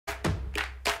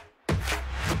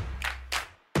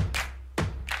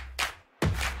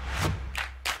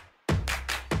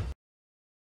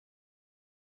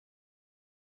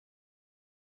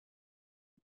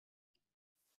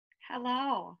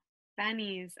Hello,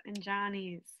 Bennies and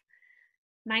Johnnies.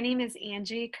 My name is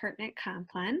Angie Krtnick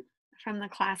Complin from the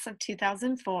class of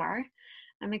 2004.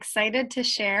 I'm excited to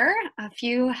share a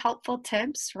few helpful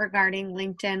tips regarding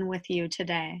LinkedIn with you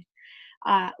today.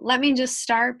 Let me just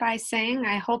start by saying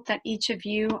I hope that each of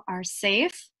you are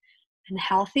safe and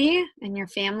healthy and your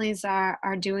families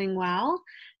are doing well.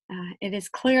 It is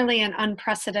clearly an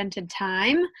unprecedented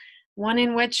time, one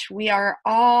in which we are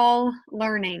all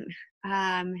learning.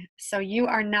 So you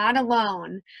are not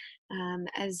alone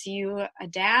as you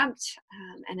adapt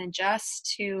and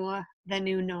adjust to the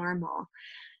new normal.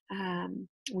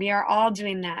 We are all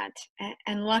doing that.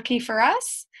 And lucky for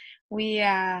us, we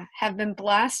have been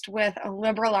blessed with a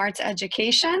liberal arts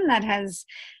education that has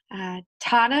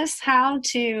taught us how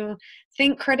to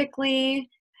think critically,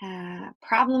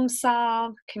 problem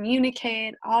solve,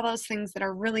 communicate, all those things that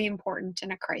are really important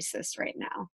in a crisis right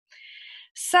now.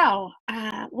 So,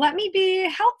 let me be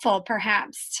helpful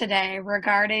perhaps today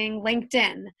regarding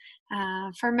LinkedIn.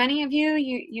 For many of you,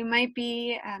 you might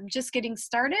be just getting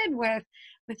started with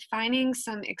finding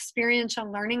some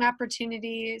experiential learning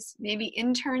opportunities, maybe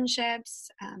internships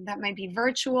that might be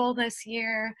virtual this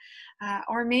year,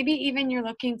 or maybe even you're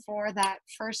looking for that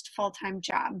first full-time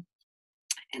job.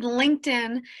 And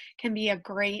LinkedIn can be a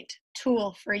great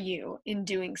tool for you in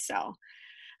doing so.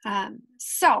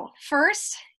 So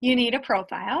first, you need a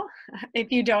profile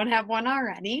if you don't have one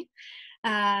already.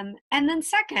 And then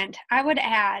second, I would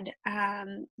add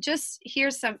just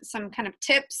here's some kind of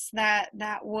tips that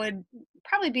would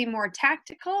probably be more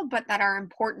tactical, but that are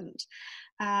important.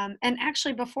 And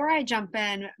actually, before I jump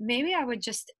in, maybe I would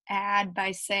just add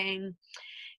by saying,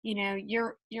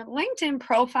 your LinkedIn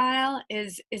profile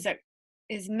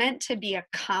is meant to be a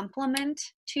complement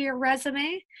to your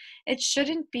resume. It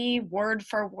shouldn't be word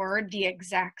for word the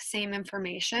exact same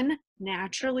information.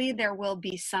 Naturally, there will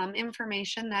be some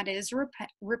information that is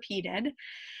repeated.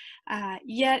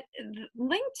 Yet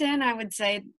LinkedIn, I would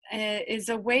say, is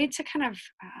a way to kind of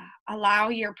allow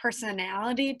your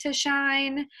personality to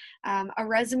shine. A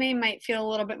resume might feel a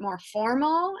little bit more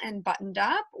formal and buttoned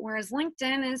up, whereas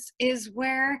LinkedIn is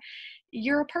where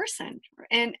you're a person,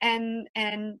 and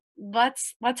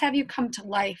let's have you come to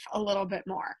life a little bit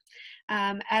more.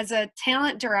 As a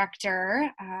talent director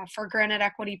for Granite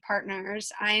Equity Partners,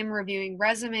 I am reviewing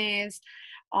resumes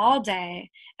all day,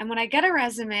 and when I get a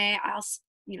resume,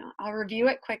 I'll review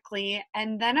it quickly,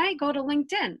 and then I go to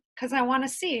LinkedIn because I want to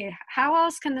see how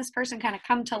else can this person kind of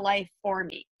come to life for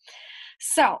me.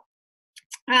 So,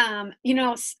 I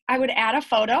would add a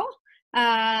photo.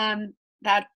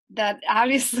 That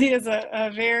obviously is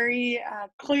a very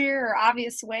clear or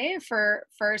obvious way for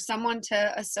someone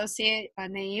to associate a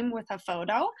name with a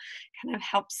photo. Kind of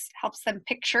helps them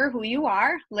picture who you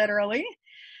are, literally.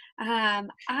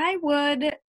 I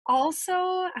would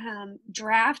also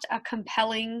draft a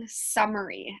compelling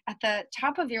summary at the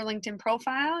top of your LinkedIn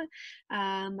profile.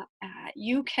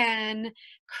 You can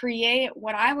create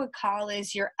what I would call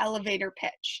is your elevator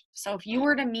pitch. So if you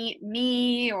were to meet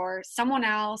me or someone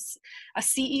else, a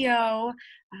CEO,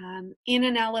 in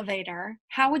an elevator,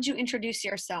 how would you introduce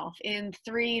yourself in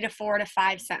 3 to 4 to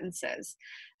 5 sentences?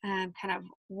 Kind of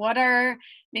what are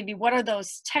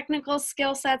those technical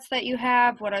skill sets that you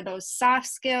have? What are those soft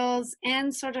skills?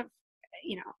 And sort of,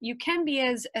 you can be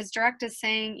as direct as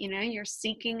saying, you're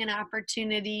seeking an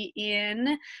opportunity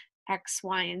in X,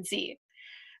 Y, and Z.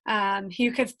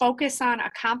 You could focus on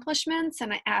accomplishments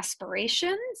and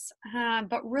aspirations,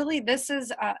 but really this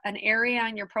is an area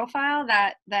on your profile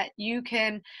that you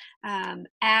can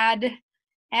add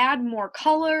more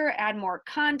color, add more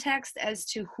context as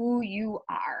to who you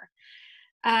are.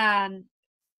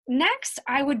 Next,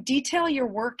 I would detail your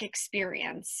work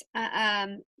experience,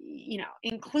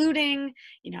 including,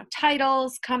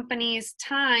 titles, companies,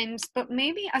 times, but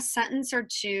maybe a sentence or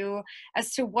two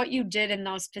as to what you did in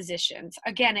those positions.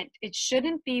 Again, it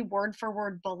shouldn't be word for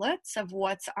word bullets of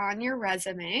what's on your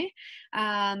resume,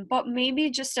 but maybe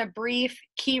just a brief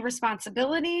key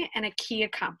responsibility and a key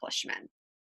accomplishment.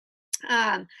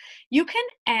 You can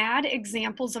add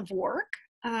examples of work.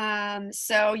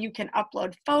 So you can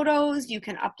upload photos, you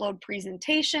can upload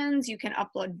presentations, you can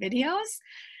upload videos.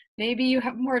 Maybe you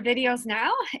have more videos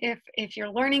now if you're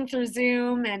learning through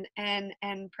Zoom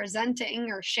and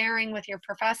presenting or sharing with your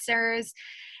professors.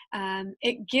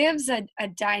 It gives a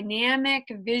dynamic,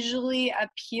 visually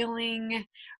appealing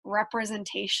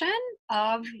representation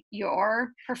of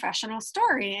your professional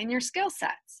story and your skill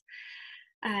sets.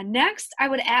 Next, I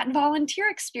would add volunteer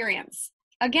experience.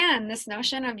 Again, this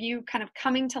notion of you kind of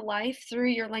coming to life through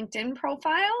your LinkedIn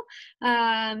profile.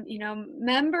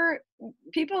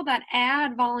 People that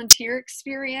add volunteer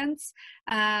experience,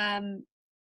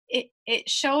 it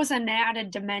shows an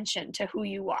added dimension to who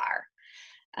you are.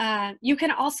 You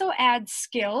can also add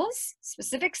skills,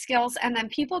 specific skills, and then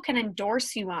people can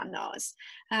endorse you on those,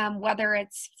 whether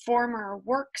it's former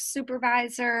work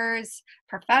supervisors,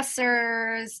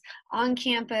 professors, on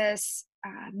campus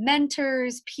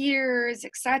mentors, peers,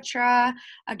 etc.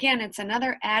 Again, it's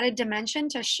another added dimension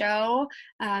to show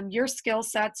your skill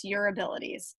sets, your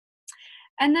abilities.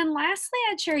 And then lastly,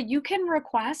 I'd share you can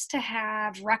request to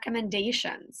have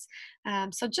recommendations.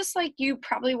 So just like you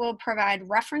probably will provide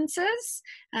references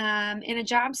in a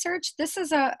job search, this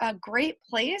is a great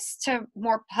place to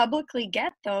more publicly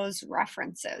get those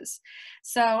references.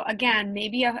 So again,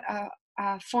 maybe a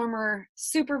former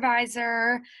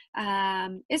supervisor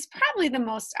is probably the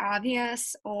most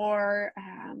obvious, or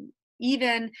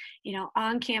even,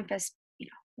 on campus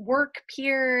work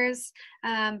peers.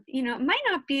 It might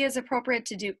not be as appropriate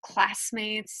to do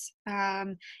classmates,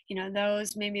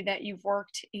 those maybe that you've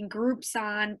worked in groups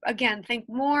on. Again, think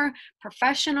more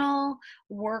professional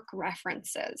work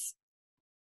references.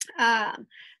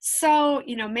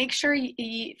 Make sure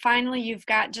finally you've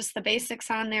got just the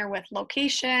basics on there with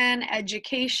location,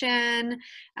 education,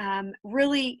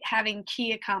 really having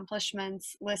key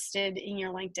accomplishments listed in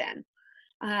your LinkedIn.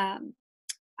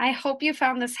 I hope you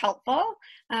found this helpful.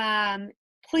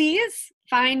 Please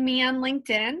find me on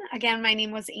LinkedIn. Again, my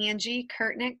name was Angie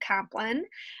Krtnick Complin.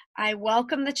 I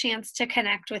welcome the chance to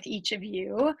connect with each of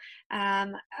you.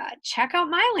 Check out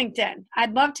my LinkedIn.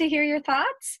 I'd love to hear your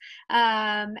thoughts.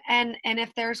 And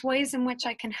if there's ways in which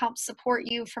I can help support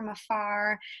you from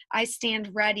afar, I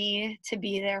stand ready to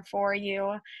be there for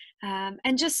you.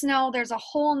 And just know there's a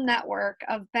whole network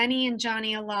of Benny and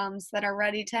Johnny alums that are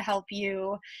ready to help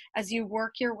you as you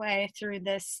work your way through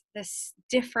this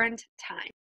different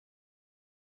time.